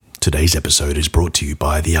Today's episode is brought to you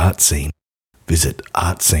by The Art Scene. Visit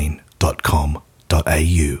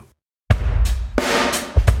artscene.com.au.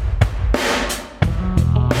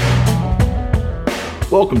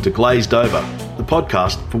 Welcome to Glazed Over, the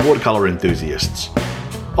podcast for watercolour enthusiasts.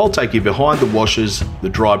 I'll take you behind the washes, the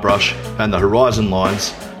dry brush and the horizon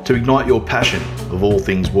lines to ignite your passion of all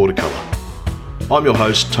things watercolour. I'm your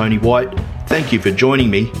host, Tony White. Thank you for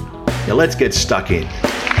joining me. Now let's get stuck in.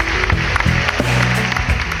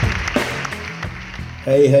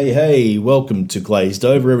 Hey, welcome to Glazed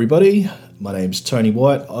Over, everybody. My name's Tony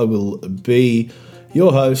White. I will be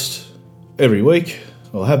your host every week,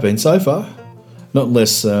 or have been so far, not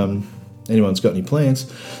unless anyone's got any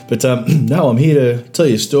plans. But no, I'm here to tell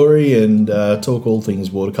you a story and talk all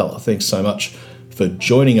things watercolour. Thanks so much for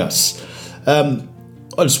joining us. I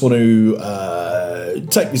just want to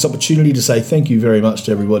take this opportunity to say thank you very much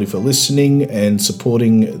to everybody for listening and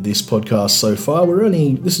supporting this podcast so far.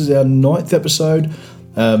 This is our 9th episode.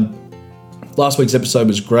 Last week's episode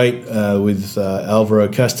was great with Alvaro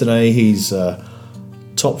Castanet. He's a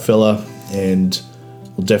top fella, and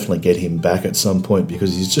we'll definitely get him back at some point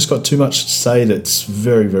because he's just got too much to say that's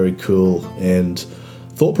very, very cool and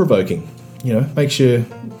thought-provoking. You know, makes you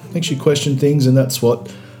question things, and that's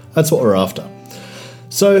what we're after.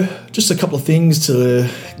 So, just a couple of things to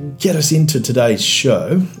get us into today's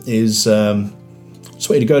show is just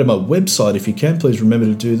want you to go to my website if you can. Please remember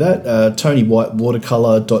to do that.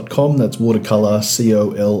 TonyWhiteWatercolour.com. That's watercolour,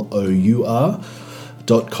 COLOUR.com.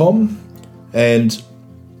 And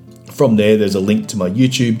from there's a link to my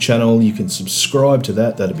YouTube channel. You can subscribe to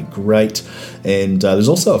that. That'd be great. And there's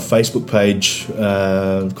also a Facebook page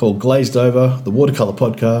called Glazed Over, the Watercolour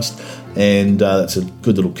Podcast. And that's a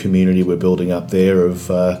good little community we're building up there of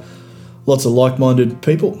lots of like-minded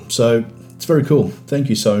people. So it's very cool. Thank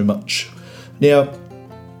you so much. Now,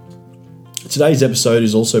 today's episode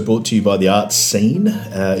is also brought to you by The Art Scene.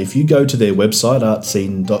 If you go to their website,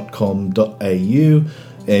 artscene.com.au,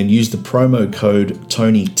 and use the promo code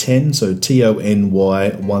TONY10, so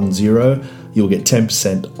TONY10, you'll get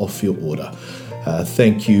 10% off your order.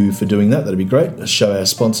 Thank you for doing that. That'd be great. Let's show our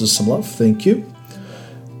sponsors some love. Thank you.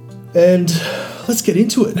 And let's get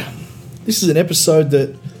into it. This is an episode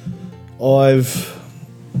that I've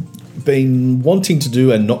been wanting to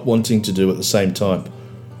do and not wanting to do at the same time.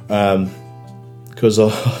 Because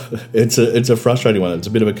it's a frustrating one. It's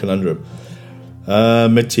a bit of a conundrum.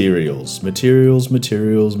 Materials.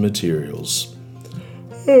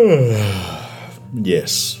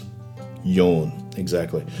 Yes. Yawn.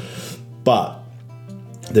 Exactly. But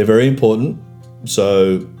they're very important,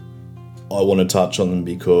 so I want to touch on them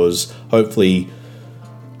because hopefully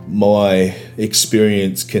my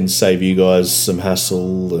experience can save you guys some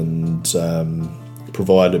hassle and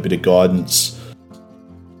provide a bit of guidance.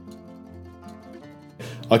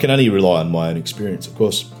 I can only rely on my own experience, of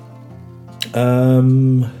course.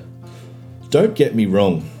 Don't get me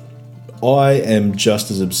wrong. I am just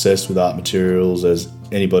as obsessed with art materials as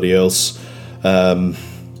anybody else. I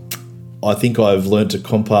think I've learned to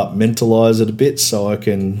compartmentalise it a bit so I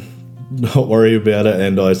can not worry about it,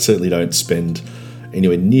 and I certainly don't spend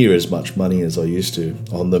anywhere near as much money as I used to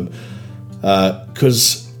on them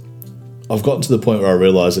because I've gotten to the point where I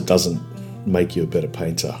realise it doesn't make you a better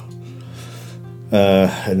painter.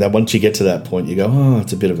 And then once you get to that point, you go,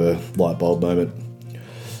 it's a bit of a light bulb moment.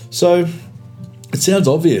 So it sounds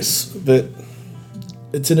obvious, but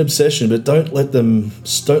it's an obsession. But don't let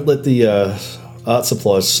the art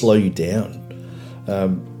supplies slow you down.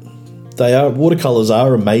 Watercolors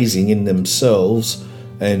are amazing in themselves,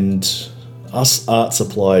 and us art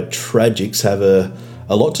supply tragics have a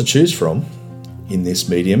lot to choose from in this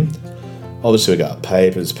medium. Obviously, we've got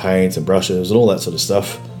papers, paints, and brushes, and all that sort of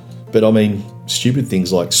stuff. But I mean, stupid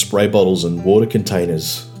things like spray bottles and water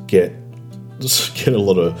containers get a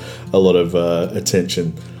lot of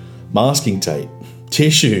attention. Masking tape,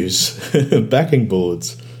 tissues, backing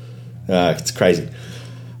boards. It's crazy.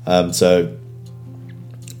 So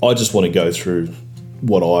I just want to go through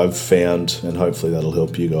what I've found, and hopefully that'll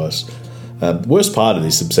help you guys. The worst part of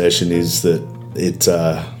this obsession is that it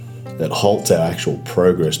halts our actual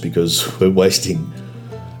progress because we're wasting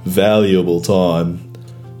valuable time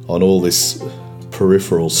on all this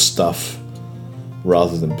peripheral stuff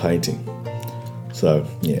rather than painting. So,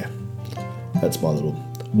 yeah, that's my little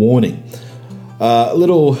warning. A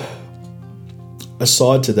little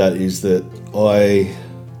aside to that is that I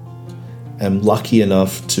am lucky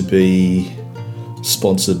enough to be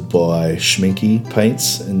sponsored by Schminky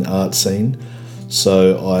Paints and Art Scene.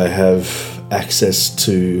 So I have access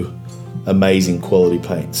to amazing quality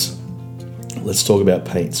paints. Let's talk about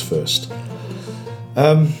paints first.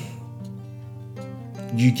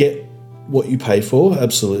 you get what you pay for,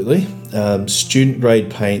 absolutely. Student grade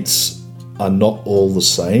paints are not all the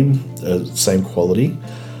same quality.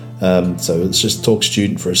 So let's just talk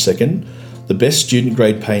student for a second. The best student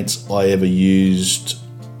grade paints I ever used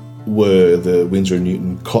were the Winsor &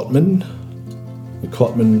 Newton Cotman, the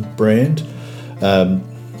Cotman brand.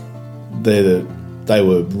 They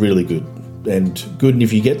were really good. And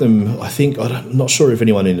if you get them, I'm not sure if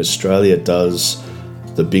anyone in Australia does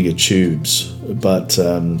the bigger tubes, but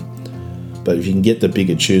if you can get the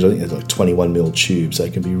bigger tubes, I think they're like 21mm tubes, they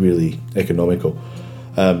can be really economical.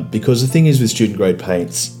 Because the thing is with student grade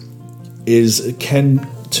paints is it can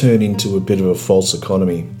turn into a bit of a false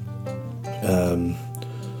economy,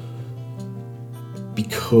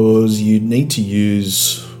 because you need to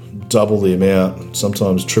use double the amount,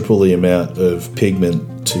 sometimes triple the amount of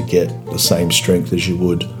pigment to get the same strength as you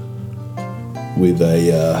would with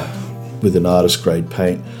an artist grade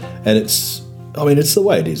paint. And it's the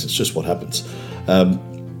way it is. It's just what happens. And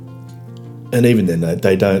even then,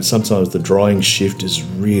 they don't. Sometimes the drying shift is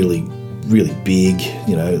really, really big.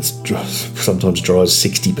 It sometimes dries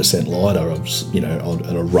 60% lighter.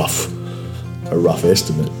 On a rough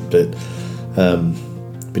estimate.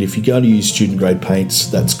 But if you're going to use student grade paints,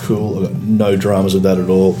 that's cool. I've got no dramas with that at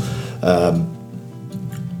all.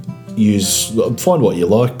 Find what you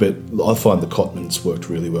like, but I find the Cotmans worked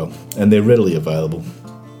really well, and they're readily available.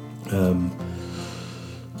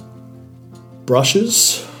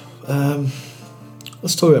 Brushes.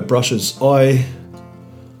 Let's talk about brushes. You've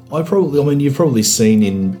probably seen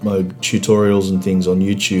in my tutorials and things on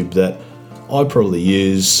YouTube that I probably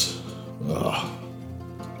use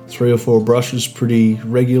 3 or 4 brushes pretty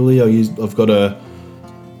regularly. I've got a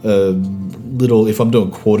little, if I'm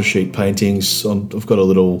doing quarter sheet paintings, I've got a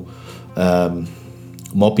little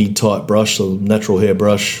moppy type brush, a natural hair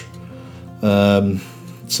brush.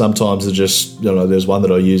 Sometimes they're just, there's one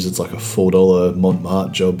that I use, it's like a $4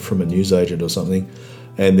 Montmartre job from a newsagent or something.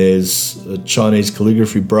 And there's a Chinese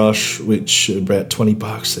calligraphy brush, which are about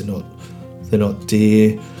 $20. They're not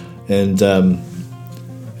dear. And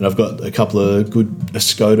I've got a couple of good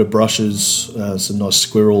Escoda brushes, some nice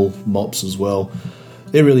squirrel mops as well.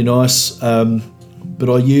 They're really nice. But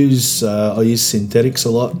I use synthetics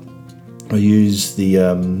a lot. I use the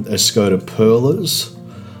Escoda Perlas.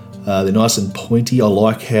 They're nice and pointy. I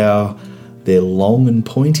like how they're long and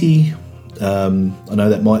pointy. I know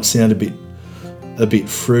that might sound a bit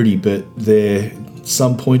fruity, but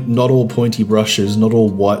not all pointy brushes, not all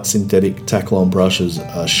white synthetic Taklon brushes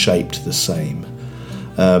are shaped the same.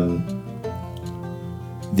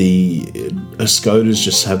 The Escodas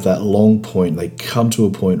just have that long point. They come to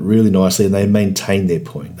a point really nicely and they maintain their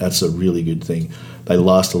point. That's a really good thing. They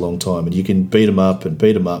last a long time, and you can beat them up, and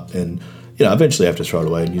eventually have to throw it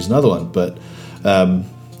away and use another one. But I'm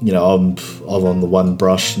on the one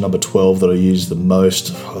brush, number 12, that I use the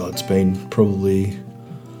most. It's been probably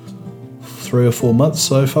 3 or 4 months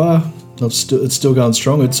so far. It's still going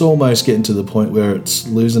strong. It's almost getting to the point where it's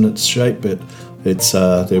losing its shape, but they're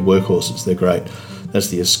workhorses. They're great. That's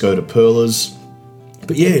the Escoda Perlas.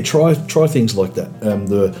 But yeah, try things like that.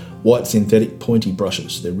 The white synthetic pointy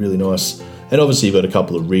brushes, they're really nice. And obviously you've got a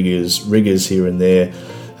couple of riggers here and there,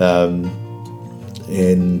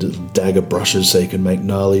 and dagger brushes so you can make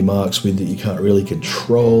gnarly marks with that you can't really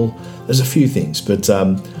control. There's a few things, but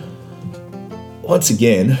once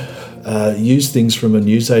again, use things from a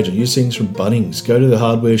newsagent, use things from Bunnings, go to the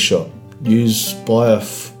hardware shop, buy a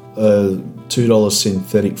 $2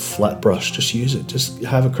 synthetic flat brush, just use it, just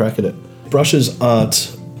have a crack at it. Brushes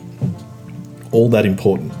aren't all that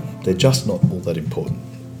important. They're just not all that important.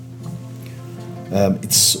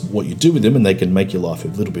 It's what you do with them, and they can make your life a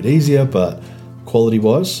little bit easier, but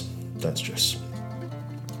quality-wise, don't stress.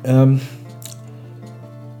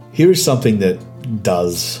 Here is something that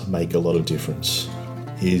does make a lot of difference,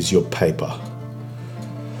 is your paper.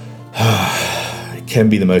 It can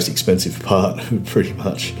be the most expensive part, pretty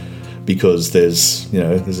much, because there's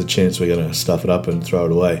a chance we're going to stuff it up and throw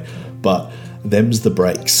it away. But them's the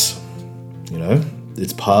breaks.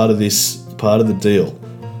 It's part of the deal.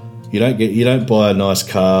 You don't buy a nice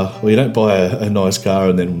car, or you don't buy a nice car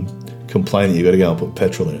and then complain that you've got to go and put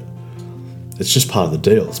petrol in it. It's just part of the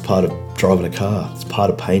deal. It's part of driving a car. It's part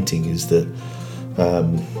of painting, is that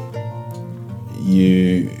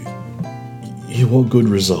you want good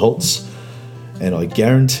results, and I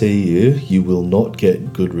guarantee you will not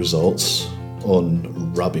get good results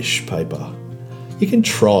on rubbish paper. You can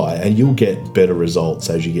try and you'll get better results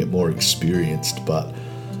as you get more experienced, but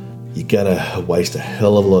you're going to waste a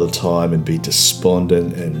hell of a lot of time and be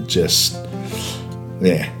despondent and just,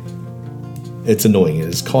 it's annoying.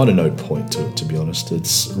 There's kind of no point to it, to be honest.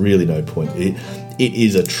 It's really no point. it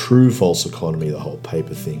is a true false economy, the whole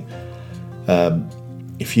paper thing.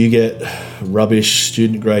 If you get rubbish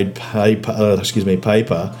student grade paper,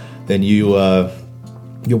 then you're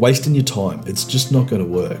wasting your time. It's just not going to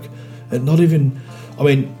work. And not even, I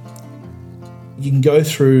mean, you can go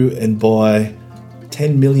through and buy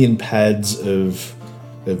 10 million pads of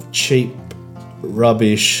cheap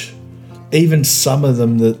rubbish, even some of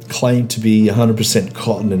them that claim to be 100%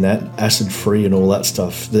 cotton and that acid free and all that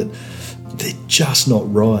stuff, that they're just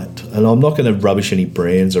not right. And I'm not going to rubbish any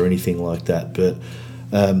brands or anything like that, but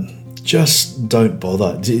just don't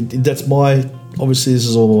bother. That's obviously this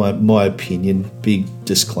is all my opinion. Big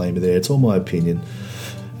disclaimer there. It's all my opinion.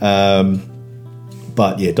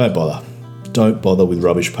 But yeah, don't bother. Don't bother with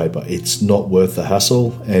rubbish paper. It's not worth the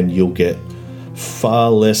hassle, and you'll get far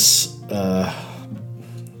less.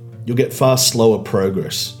 You'll get far slower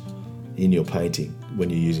progress in your painting when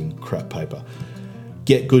you're using crap paper.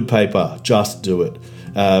 Get good paper. Just do it.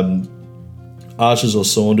 Arches or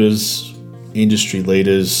Saunders, industry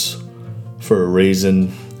leaders for a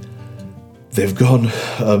reason. They've gone.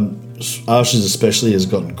 Arches especially has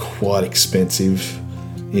gotten quite expensive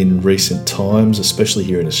in recent times, especially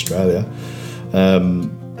here in Australia.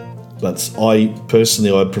 But I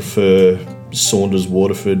prefer Saunders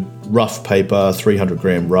Waterford rough paper, 300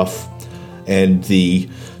 gram rough, and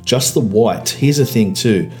just the white. Here's the thing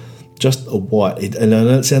too, just a white. And I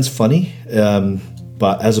know it sounds funny,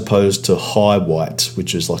 but as opposed to high white,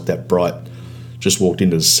 which is like that bright, just walked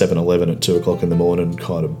into 7-Eleven at 2 o'clock in the morning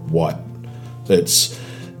kind of white. It's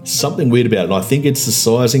something weird about it. And I think it's the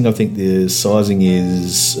sizing. I think the sizing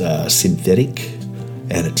is synthetic,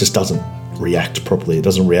 and it just doesn't react properly. It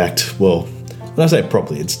doesn't react well. When I say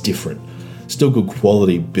properly, it's different. Still good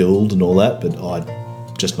quality build and all that, but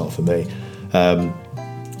just not for me.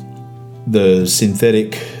 The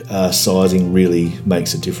synthetic sizing really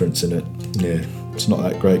makes a difference in it. Yeah, it's not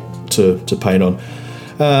that great to paint on.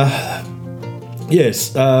 Yes,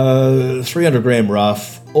 300 gram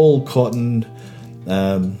rough, all cotton,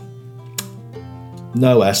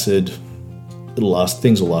 no acid. It'll last.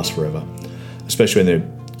 Things will last forever, especially when they're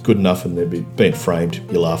good enough and they're being framed.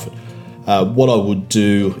 You laugh at. What I would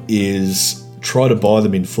do is try to buy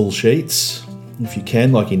them in full sheets, if you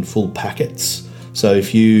can, like in full packets. So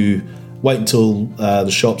if you wait until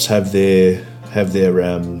the shops have their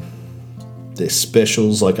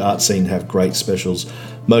specials, like Art Scene have great specials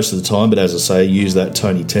most of the time, but as I say, use that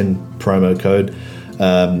Tony10 promo code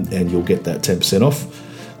and you'll get that 10% off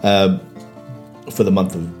for the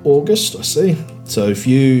month of August, I see. So if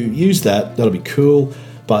you use that, that'll be cool.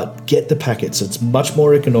 But get the packets. It's much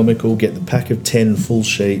more economical. Get the pack of 10 full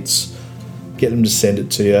sheets. Get them to send it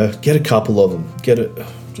to you. Get a couple of them.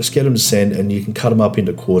 Just get them to send, and you can cut them up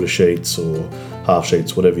into quarter sheets or half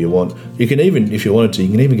sheets, whatever you want. You can even, if you wanted to,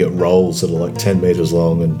 you can even get rolls that are like 10 metres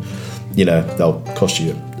long, and they'll cost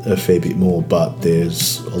you a fair bit more, but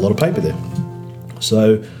there's a lot of paper there.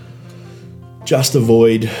 So just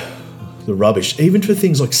avoid the rubbish, even for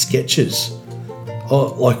things like sketches.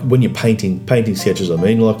 Like when you're painting sketches, I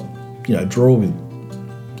mean, like, draw with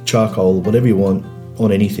charcoal or whatever you want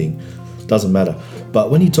on anything. Doesn't matter. But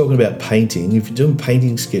when you're talking about painting, if you're doing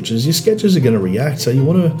painting sketches, your sketches are going to react. So you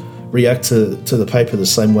want to react to the paper the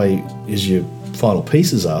same way as your final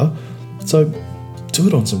pieces are. So do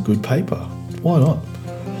it on some good paper. Why not?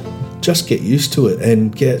 Just get used to it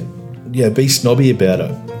and be snobby about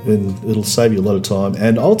it. And it'll save you a lot of time.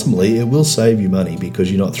 And ultimately, it will save you money because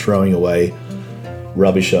you're not throwing away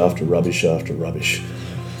rubbish after rubbish after rubbish.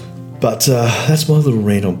 But that's my little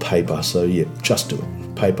rant on paper. So yeah, just do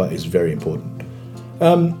it. Paper is very important.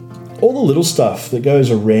 All the little stuff that goes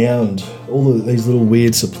around, all these little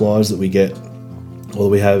weird supplies that we get, or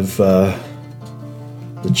we have the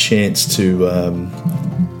chance to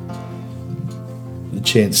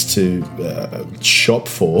shop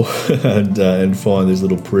for and find these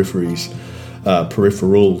little peripherals.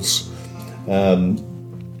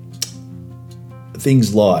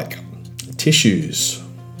 Things like tissues.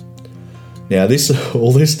 Now,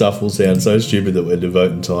 all this stuff will sound so stupid that we're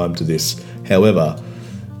devoting time to this. However,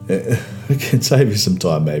 it can save you some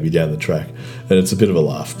time maybe down the track, and it's a bit of a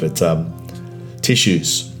laugh. But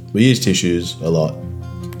tissues, we use tissues a lot,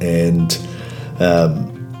 and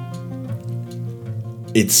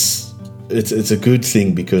it's a good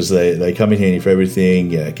thing because they come in handy for everything.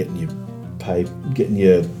 Getting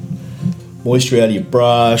your moisture out of your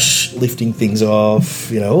brush, lifting things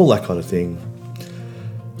off, all that kind of thing.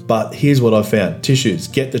 But here's what I found. Tissues,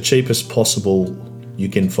 get the cheapest possible you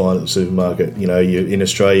can find at the supermarket. In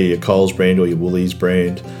Australia, your Coles brand or your Woolies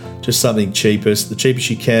brand. Just something cheapest, the cheapest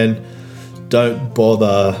you can. Don't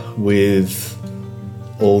bother with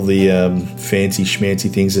all the fancy schmancy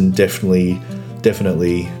things, and definitely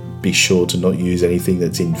be sure to not use anything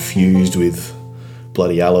that's infused with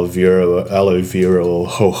bloody aloe vera or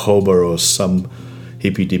jojoba or some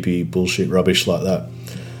hippy dippy bullshit rubbish like that.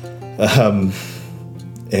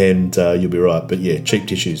 And you'll be right. But yeah, cheap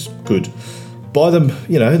tissues, good. Buy them,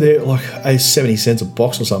 they're like 70 cents a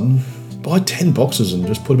box or something. Buy 10 boxes and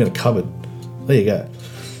just put them in a cupboard. There you go.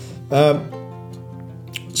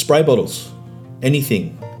 Spray bottles,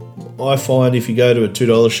 anything. I find if you go to a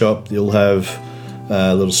 $2 shop, you'll have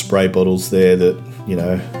little spray bottles there that,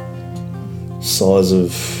 size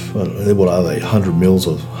of, I don't know, what are they, 100 mils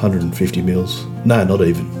or 150 mils? No, not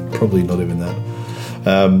even. Probably not even that.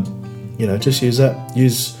 Just use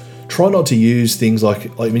that. Try not to use things like,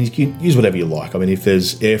 you can use whatever you like. I mean, if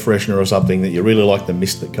there's air freshener or something that you really like the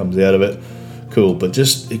mist that comes out of it, cool. But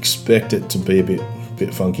just expect it to be a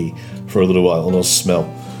bit funky for a little while and it'll smell.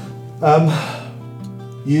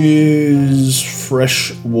 Use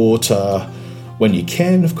fresh water when you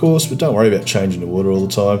can, of course, but don't worry about changing the water all the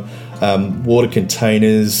time. Water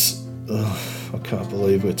containers, I can't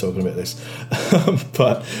believe we're talking about this.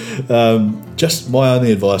 But just my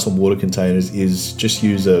only advice on water containers is just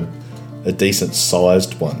use a decent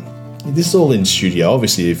sized one. This is all in studio.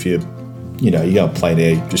 Obviously, if you go in plain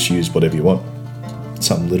air, just use whatever you want.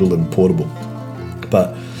 Something little and portable.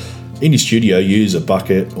 But in your studio, use a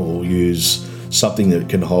bucket or use something that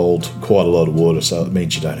can hold quite a lot of water, so it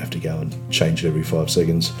means you don't have to go and change it every 5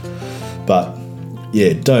 seconds. But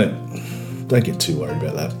yeah, don't get too worried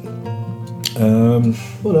about that.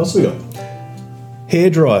 What else have we got?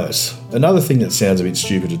 Hair dryers. Another thing that sounds a bit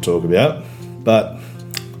stupid to talk about, but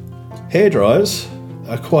hair dryers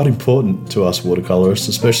are quite important to us watercolourists,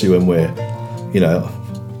 especially when we're,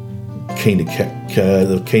 keen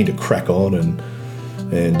to crack on and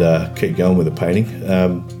keep going with the painting.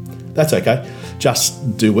 That's okay.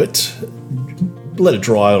 Just do it. Let it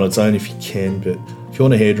dry on its own if you can, but if you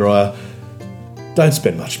want a hairdryer, don't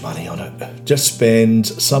spend much money on it. Just spend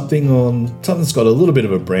something that's got a little bit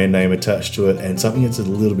of a brand name attached to it and something that's a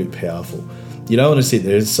little bit powerful. You don't want to sit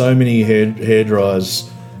there. There's so many hair dryers.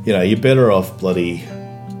 You're better off blowing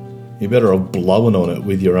on it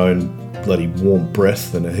with your own bloody warm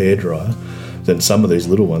breath than a hairdryer, than some of these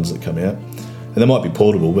little ones that come out. And they might be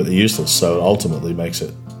portable, but they're useless, so it ultimately makes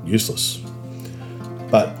it useless.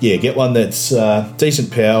 But yeah, get one that's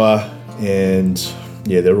decent power, and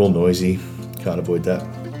yeah, they're all noisy. Can't avoid that.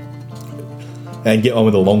 And get one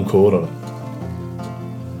with a long cord on it.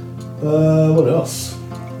 What else?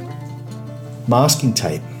 Masking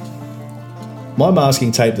tape. My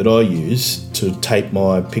masking tape that I use to tape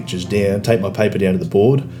my pictures down, tape my paper down to the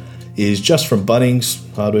board, is just from Bunnings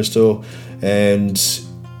hardware store, and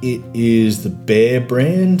it is the Bear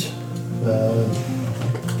brand. I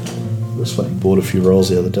just went and bought a few rolls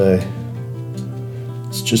the other day.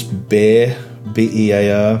 It's just Bear,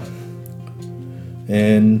 B-E-A-R,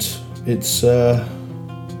 and it's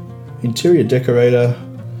interior decorator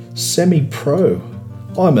semi-pro.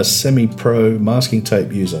 I'm a semi-pro masking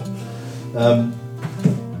tape user.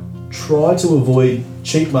 Try to avoid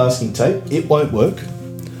cheap masking tape. It won't work.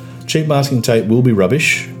 Cheap masking tape will be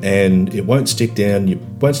rubbish, and it won't stick down. You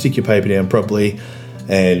won't stick your paper down properly,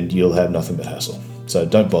 and you'll have nothing but hassle. So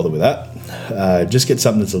don't bother with that. Just get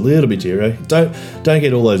something that's a little bit dearer. Don't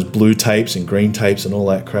get all those blue tapes and green tapes and all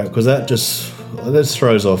that crap, because that just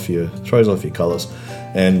throws off your colours,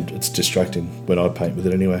 and it's distracting when I paint with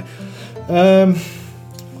it anyway.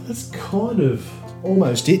 That's kind of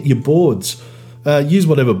almost it. Your boards. Use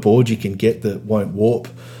whatever board you can get that won't warp.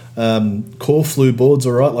 Core flue boards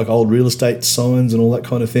are right, like old real estate signs and all that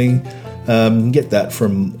kind of thing. You can get that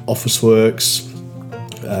from Officeworks.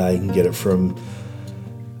 You can get it from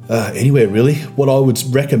anywhere really. What I would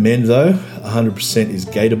recommend though, 100% is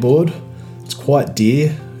Gator board. It's quite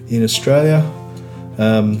dear in Australia,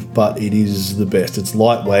 but it is the best. It's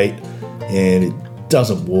lightweight and it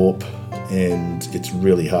doesn't warp, and it's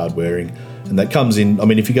really hard wearing. And that comes in, I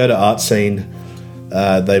mean, if you go to Art Scene,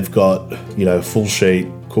 they've got, full sheet,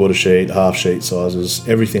 quarter sheet, half sheet sizes,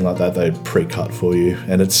 everything like that. They pre-cut for you,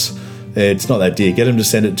 and it's not that dear. Get them to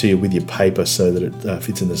send it to you with your paper so that it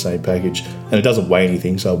fits in the same package, and it doesn't weigh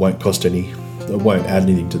anything, so it won't add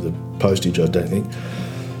anything to the postage, I don't think.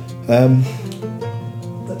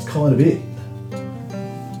 That's kind of it.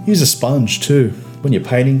 Use a sponge too. When you're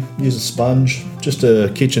painting, use a sponge, just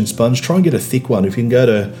a kitchen sponge. Try and get a thick one. If you can go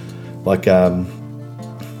to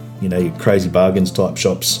your Crazy Bargains type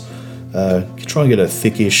shops, try and get a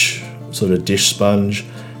thickish sort of dish sponge.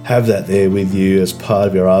 Have that there with you as part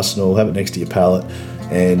of your arsenal. Have it next to your palette.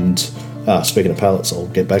 And speaking of palettes, I'll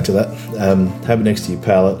get back to that. Have it next to your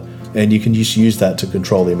palette. and you can just use that to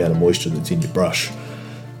control the amount of moisture that's in your brush.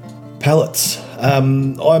 Palettes.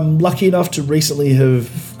 I'm lucky enough to recently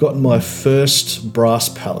have gotten my first brass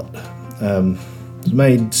palette. It's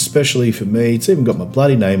made specially for me. It's even got my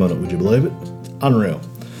bloody name on it, would you believe it? Unreal.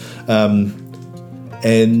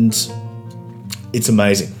 And it's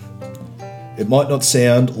amazing. It might not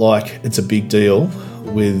sound like it's a big deal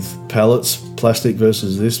with palettes, plastic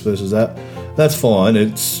versus this versus that. That's fine.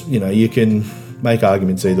 It's, you can make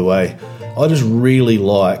arguments either way. I just really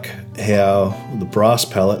like how the brass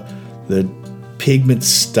palette, the pigments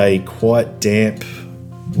stay quite damp,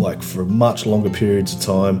 like for much longer periods of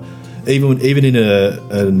time. Even in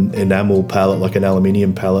an enamel palette, like an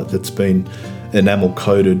aluminium palette that's been enamel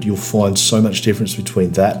coated, you'll find so much difference between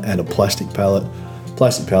that and a plastic palette.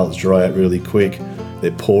 Plastic palettes dry out really quick.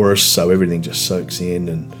 They're porous, so everything just soaks in,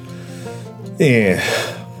 and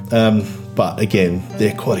but again,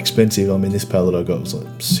 they're quite expensive. I mean, this palette I got was like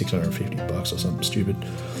 $650 or something stupid,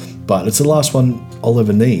 but it's the last one I'll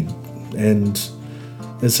ever need, and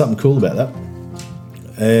there's something cool about that.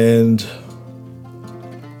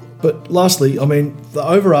 But lastly, I mean, the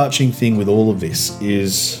overarching thing with all of this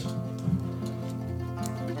is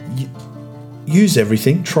use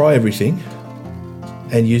everything, try everything,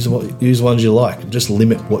 and use ones you like. Just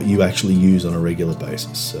limit what you actually use on a regular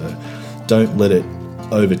basis. So don't let it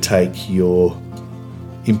overtake the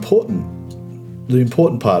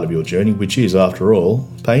important part of your journey, which is, after all,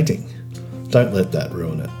 painting. Don't let that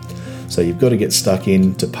ruin it. So you've got to get stuck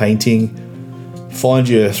into painting. Find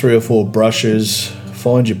your 3 or 4 brushes,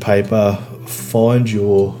 find your paper, find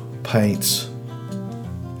your paints,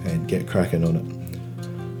 and get cracking on it.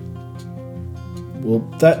 Well,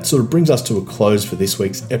 that sort of brings us to a close for this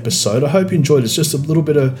week's episode. I hope you enjoyed it. It's just a little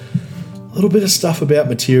bit of stuff about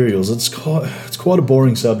materials. It's quite a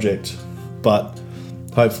boring subject, but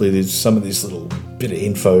hopefully there's some of this little bit of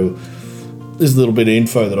info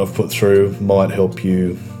that I've put through might help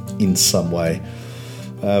you in some way.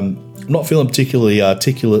 I'm not feeling particularly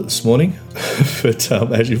articulate this morning, but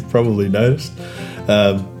as you've probably noticed.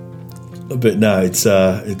 But no, it's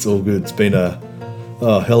all good. It's been a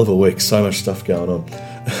hell of a week. So much stuff going on.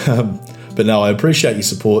 But no, I appreciate your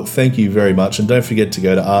support. Thank you very much. And don't forget to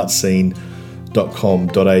go to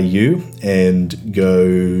artscene.com.au and go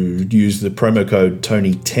use the promo code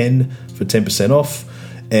Tony10 for 10% off.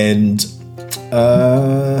 And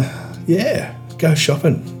go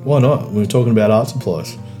shopping. Why not? We're talking about art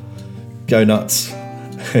supplies. Go nuts.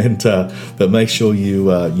 And but make sure you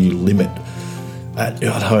limit at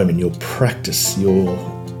home in your practice, your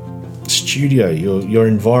studio, your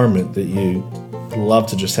environment that you love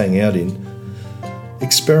to just hang out in.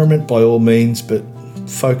 Experiment by all means, but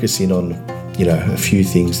focus in on a few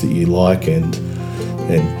things that you like and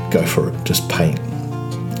go for it. Just paint.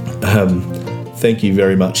 Thank you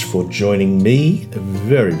very much for joining me.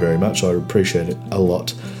 Very, very much. I appreciate it a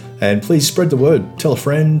lot. And please spread the word. Tell a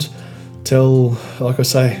friend. Tell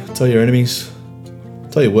your enemies.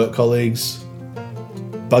 Tell your work colleagues.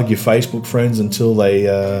 Bug your Facebook friends until they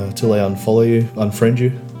unfriend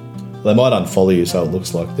you. They might unfollow you, so it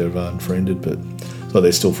looks like they're unfriended, but so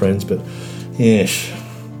they're still friends. But yeah,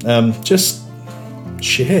 just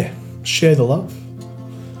share the love.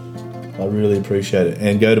 I really appreciate it.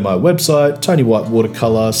 And go to my website,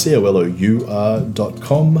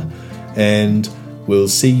 TonyWhiteWatercolour.com, and we'll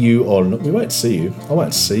see you on. We won't see you. I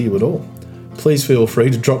won't see you at all. Please feel free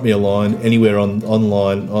to drop me a line anywhere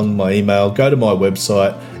online on my email. Go to my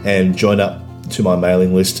website and join up to my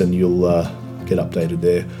mailing list, and you'll get updated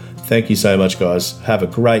there. Thank you so much, guys. Have a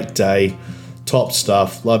great day. Top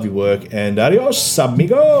stuff. Love your work. And adios,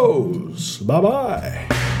 amigos. Bye-bye.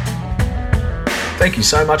 Thank you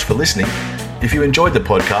so much for listening. If you enjoyed the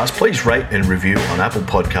podcast, please rate and review on Apple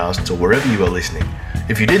Podcasts or wherever you are listening.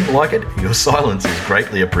 If you didn't like it, your silence is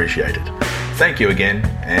greatly appreciated. Thank you again,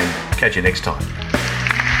 and catch you next time.